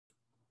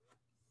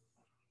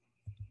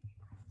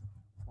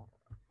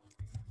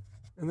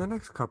In the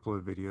next couple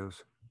of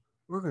videos,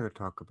 we're going to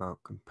talk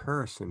about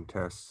comparison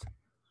tests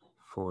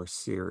for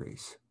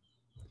series.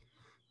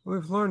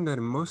 We've learned that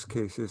in most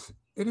cases,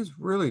 it is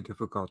really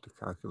difficult to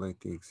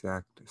calculate the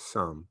exact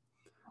sum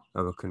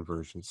of a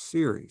convergent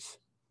series.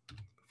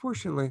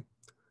 Fortunately,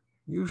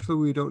 usually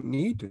we don't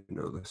need to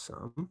know the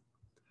sum,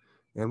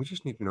 and we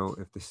just need to know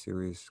if the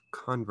series is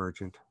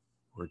convergent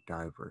or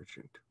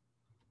divergent.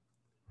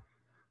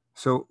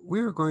 So we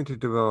are going to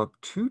develop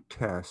two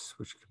tests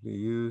which can be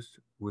used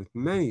with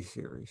many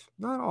series,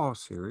 not all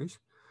series,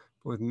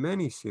 but with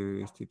many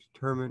series to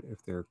determine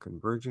if they're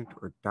convergent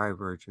or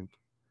divergent,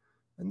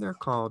 and they're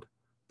called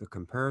the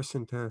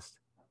comparison test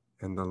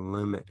and the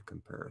limit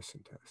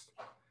comparison test.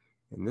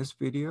 In this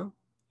video,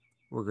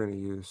 we're going to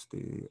use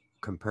the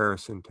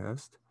comparison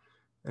test,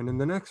 and in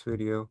the next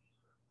video,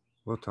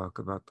 we'll talk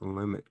about the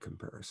limit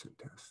comparison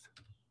test.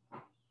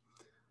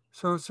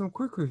 So some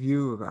quick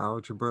review of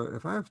algebra.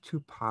 If I have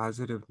two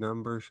positive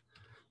numbers,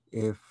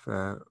 if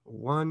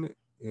one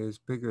is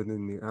bigger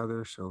than the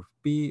other, so if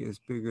B is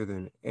bigger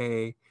than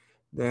A,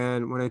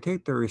 then when I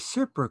take the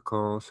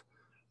reciprocals,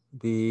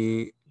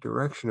 the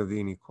direction of the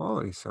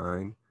inequality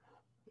sign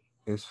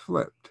is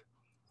flipped.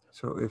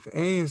 So if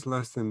A is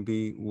less than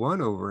B, 1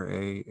 over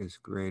A is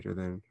greater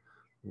than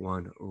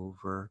 1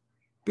 over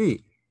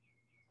B.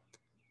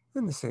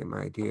 And the same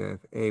idea,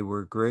 if A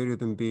were greater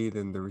than B,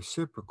 then the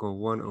reciprocal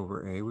 1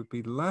 over A would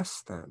be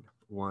less than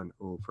 1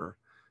 over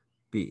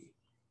B.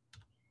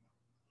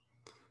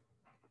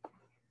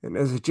 And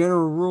as a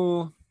general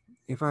rule,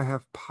 if I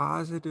have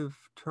positive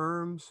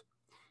terms,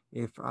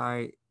 if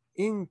I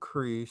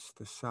increase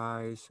the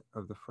size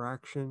of the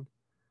fraction,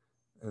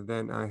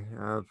 then I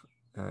have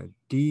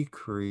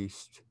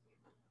decreased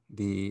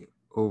the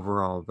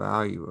overall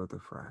value of the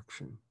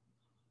fraction.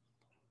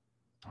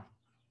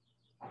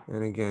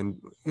 And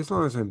again, as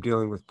long as I'm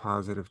dealing with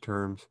positive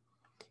terms,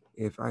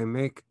 if I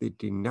make the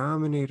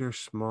denominator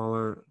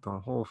smaller, the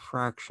whole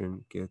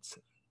fraction gets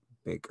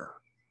bigger.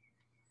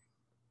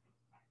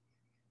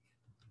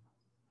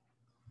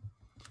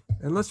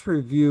 And let's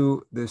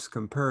review this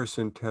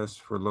comparison test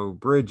for low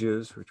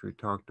bridges, which we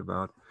talked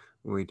about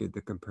when we did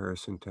the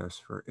comparison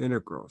test for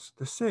integrals.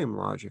 The same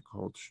logic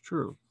holds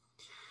true.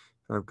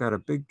 If I've got a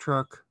big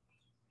truck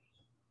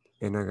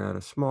and I got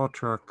a small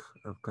truck,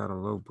 I've got a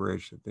low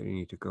bridge that they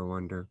need to go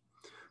under.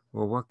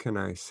 Well, what can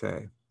I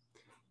say?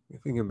 You're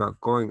thinking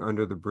about going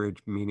under the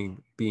bridge,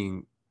 meaning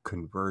being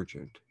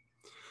convergent.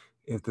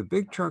 If the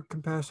big truck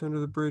can pass under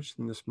the bridge,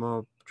 then the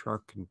small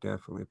truck can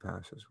definitely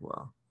pass as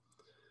well.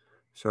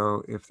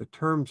 So if the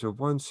terms of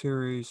one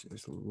series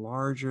is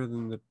larger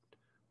than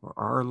or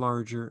are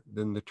larger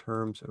than the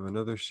terms of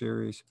another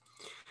series,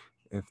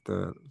 if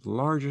the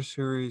larger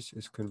series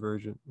is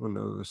convergent, we'll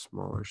know the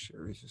smaller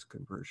series is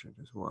convergent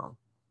as well.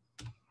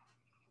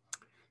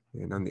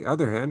 And on the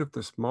other hand, if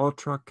the small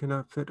truck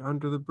cannot fit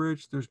under the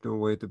bridge, there's no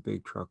way the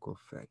big truck will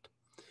fit.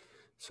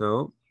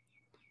 So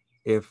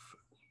if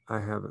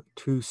I have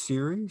two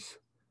series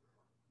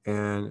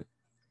and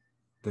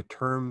the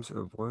terms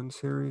of one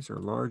series are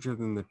larger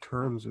than the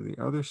terms of the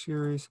other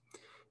series,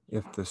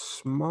 if the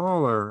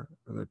smaller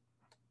the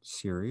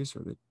series,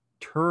 or the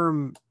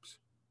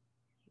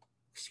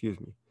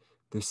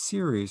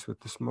series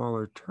with the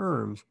smaller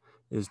terms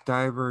is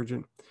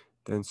divergent,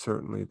 then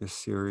certainly the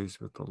series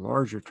with the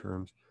larger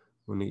terms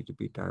will need to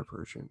be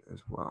divergent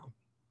as well.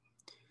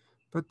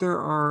 But there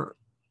are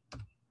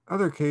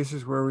other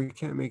cases where we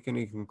can't make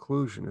any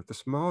conclusion. If the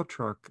small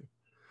truck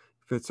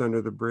fits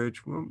under the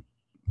bridge, well,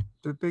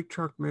 the big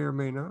truck may or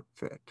may not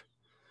fit.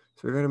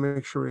 So we got to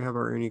make sure we have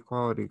our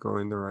inequality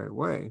going the right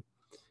way.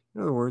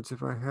 In other words,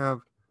 if I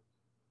have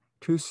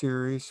two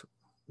series,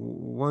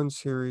 one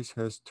series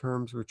has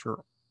terms which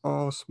are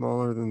all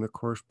smaller than the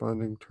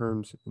corresponding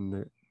terms in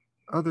the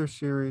other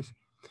series.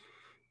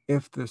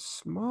 If the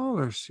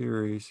smaller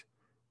series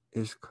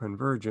is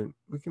convergent,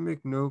 we can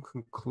make no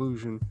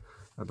conclusion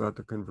about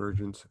the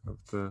convergence of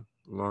the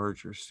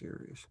larger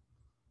series.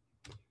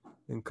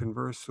 And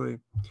conversely,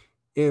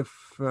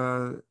 if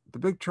the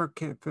big truck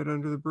can't fit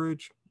under the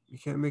bridge, you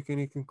can't make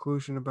any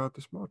conclusion about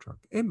the small truck.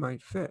 It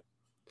might fit.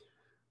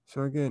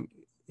 So again,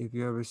 if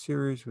you have a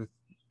series with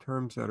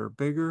terms that are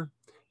bigger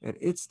and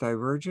it's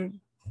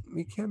divergent,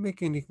 we can't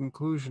make any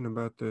conclusion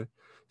about the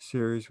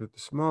series with the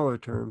smaller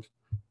terms.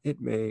 It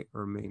may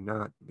or may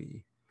not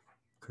be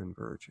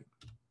convergent.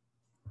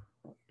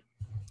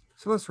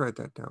 So let's write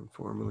that down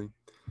formally.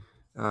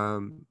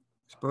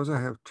 Suppose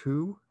I have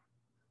two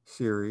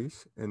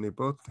series and they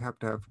both have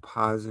to have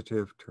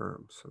positive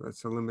terms. So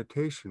that's a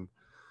limitation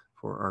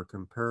for our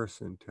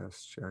comparison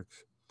test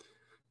checks.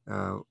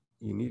 You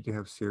need to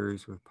have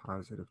series with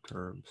positive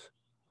terms.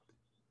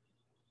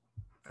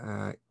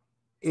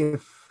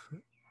 If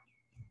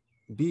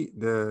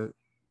the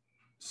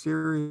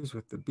series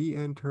with the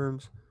Bn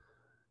terms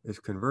is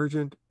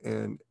convergent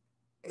and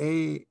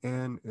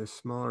An is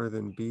smaller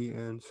than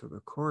Bn, so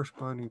the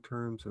corresponding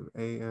terms of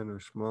An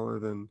are smaller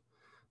than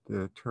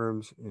the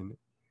terms in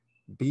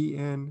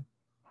Bn,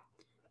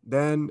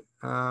 then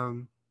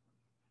the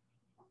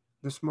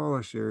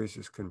smaller series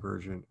is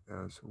convergent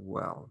as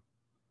well.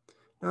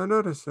 Now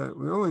notice that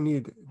we only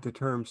need the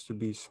terms to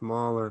be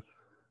smaller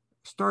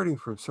starting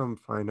from some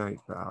finite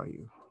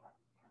value.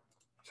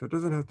 So it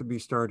doesn't have to be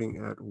starting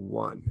at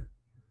 1.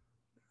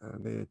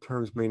 The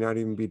terms may not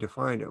even be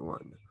defined at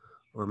 1.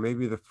 Or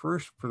maybe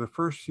for the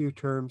first few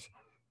terms,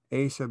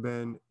 a sub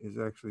n is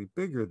actually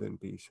bigger than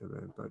b sub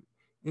n. But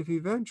if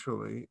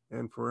eventually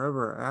and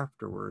forever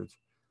afterwards,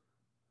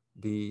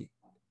 the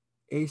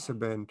a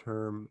sub n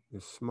term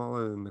is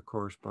smaller than the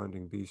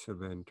corresponding b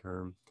sub n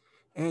term,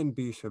 and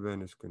b sub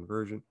n is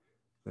convergent,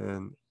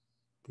 then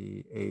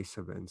the a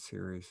sub n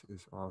series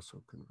is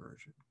also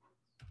convergent.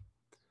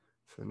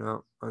 So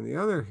now, on the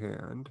other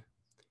hand,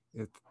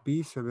 if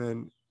b sub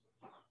n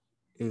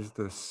is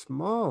the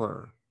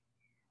smaller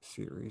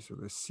series, or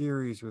the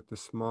series with the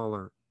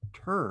smaller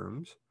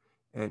terms,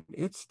 and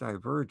it's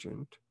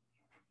divergent,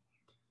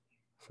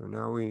 so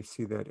now we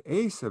see that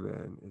a sub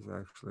n is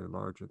actually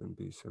larger than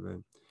b sub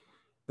n,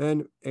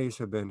 then a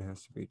sub n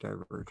has to be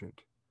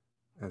divergent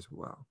as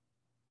well.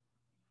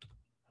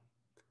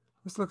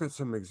 Let's look at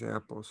some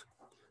examples.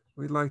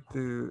 We'd like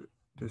to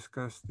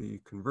discuss the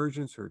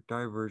convergence or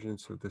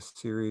divergence of the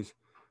series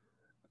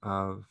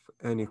of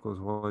n equals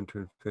 1 to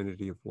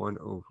infinity of 1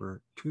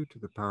 over 2 to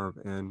the power of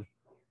n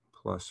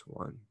plus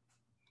 1.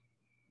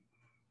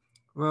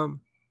 Well,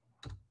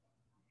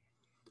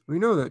 we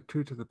know that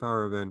 2 to the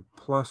power of n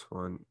plus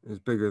 1 is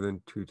bigger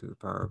than 2 to the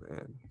power of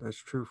n. That's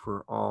true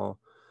for all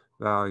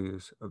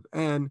values of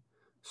n.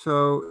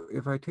 So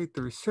if I take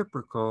the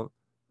reciprocal,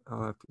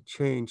 I'll have to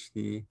change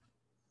the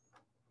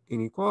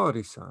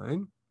inequality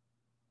sign.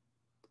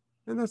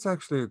 And that's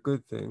actually a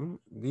good thing.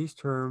 These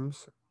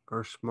terms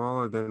are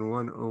smaller than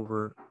 1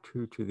 over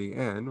 2 to the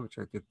n, which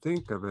I could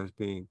think of as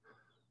being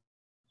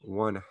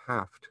 1/2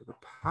 to the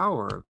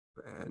power of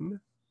n.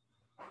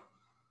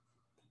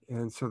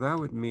 And so that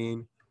would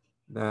mean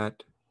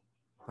that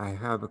I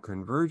have a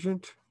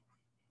convergent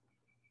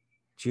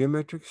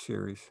geometric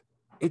series.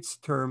 Its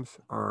terms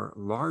are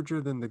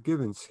larger than the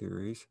given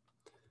series.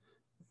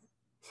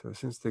 So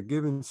since the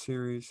given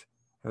series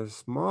has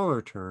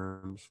smaller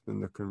terms than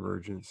the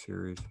convergent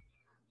series,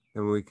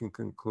 then we can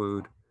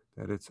conclude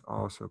that it's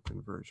also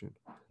convergent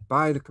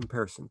by the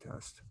comparison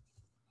test.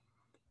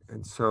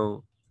 And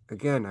so,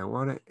 again, I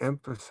want to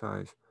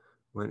emphasize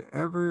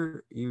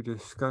whenever you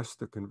discuss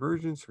the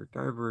convergence or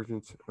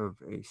divergence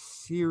of a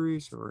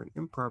series or an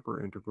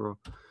improper integral,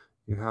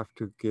 you have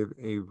to give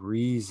a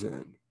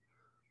reason.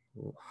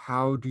 Well,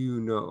 how do you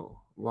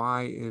know?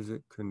 Why is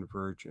it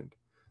convergent?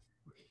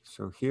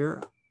 So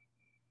here,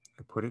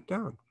 I put it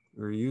down.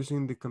 We're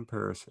using the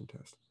comparison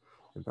test.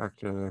 In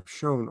fact, I've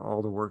shown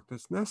all the work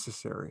that's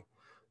necessary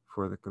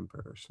for the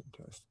comparison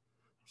test.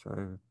 So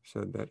I've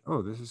said that,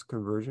 oh, this is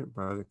convergent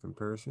by the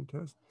comparison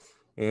test.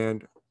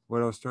 And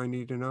what else do I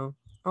need to know?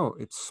 Oh,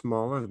 it's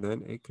smaller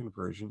than a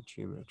convergent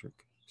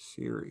geometric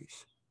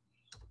series.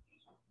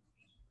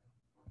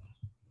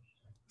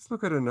 Let's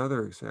look at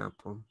another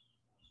example.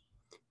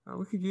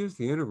 We could use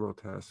the integral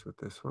test with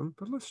this one,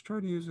 but let's try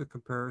to use a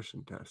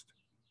comparison test.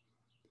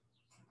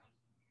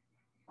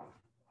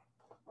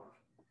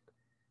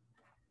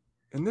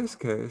 In this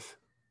case,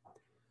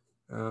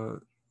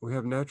 we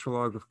have natural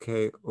log of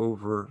k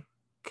over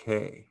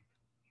k.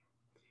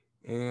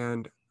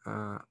 And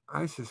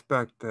I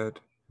suspect that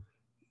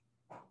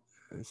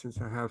since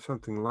I have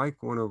something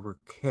like 1 over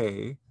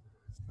k,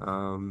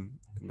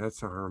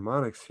 that's a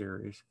harmonic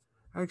series,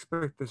 I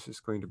expect this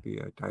is going to be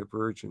a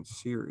divergent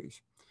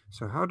series.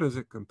 So how does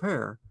it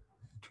compare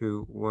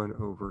to 1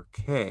 over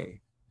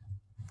k?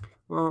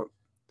 Well,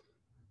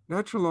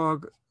 natural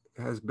log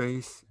has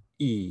base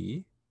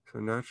e, so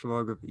natural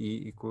log of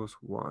e equals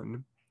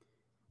 1,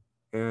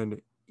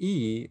 and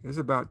e is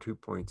about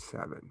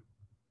 2.7.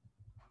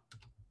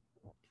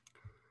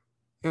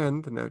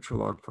 And the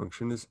natural log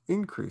function is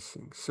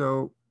increasing.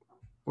 So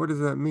what does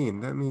that mean?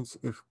 That means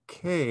if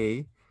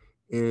k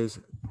is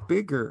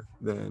bigger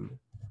than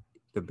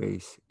the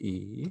base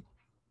e,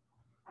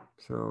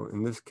 so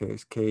in this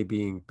case, k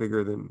being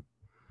bigger than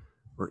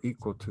or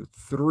equal to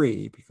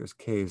 3, because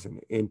k is an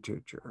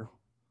integer,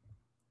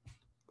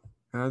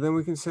 then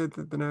we can say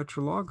that the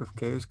natural log of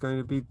k is going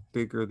to be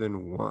bigger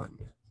than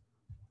 1,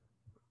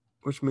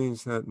 which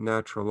means that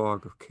natural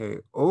log of k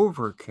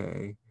over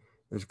k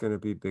is going to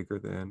be bigger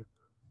than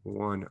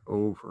 1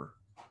 over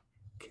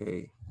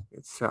k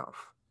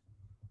itself.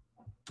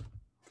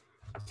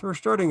 So we're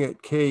starting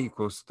at k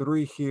equals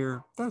 3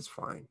 here. That's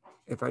fine.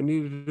 If I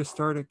needed to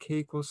start at k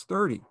equals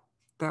 30,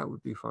 that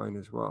would be fine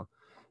as well.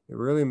 It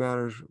really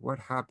matters what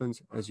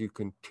happens as you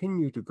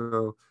continue to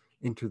go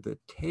into the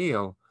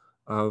tail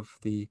of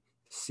the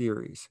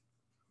series.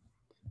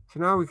 So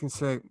now we can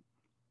say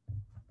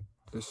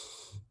the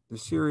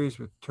series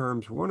with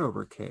terms 1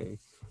 over k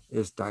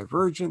is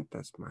divergent.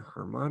 That's my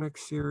harmonic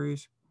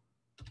series.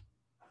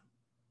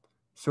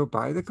 So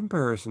by the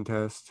comparison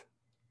test,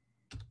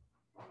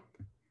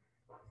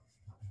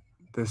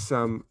 the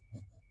sum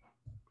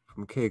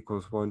from k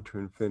equals 1 to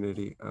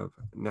infinity of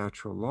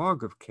natural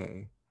log of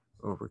k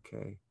over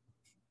k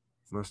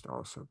must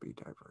also be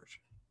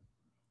divergent.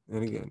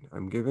 And again,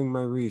 I'm giving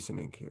my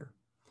reasoning here.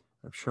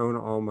 I've shown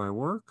all my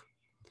work.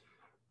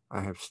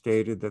 I have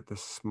stated that the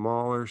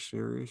smaller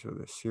series, or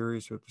the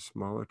series with the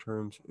smaller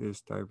terms, is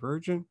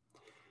divergent,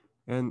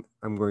 and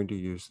I'm going to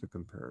use the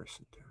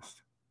comparison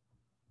test.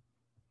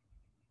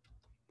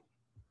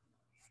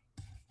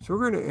 So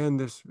we're going to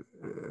end this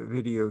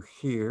video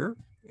here,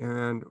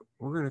 and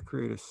we're going to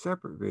create a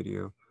separate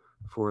video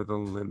for the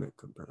limit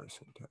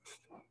comparison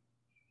test.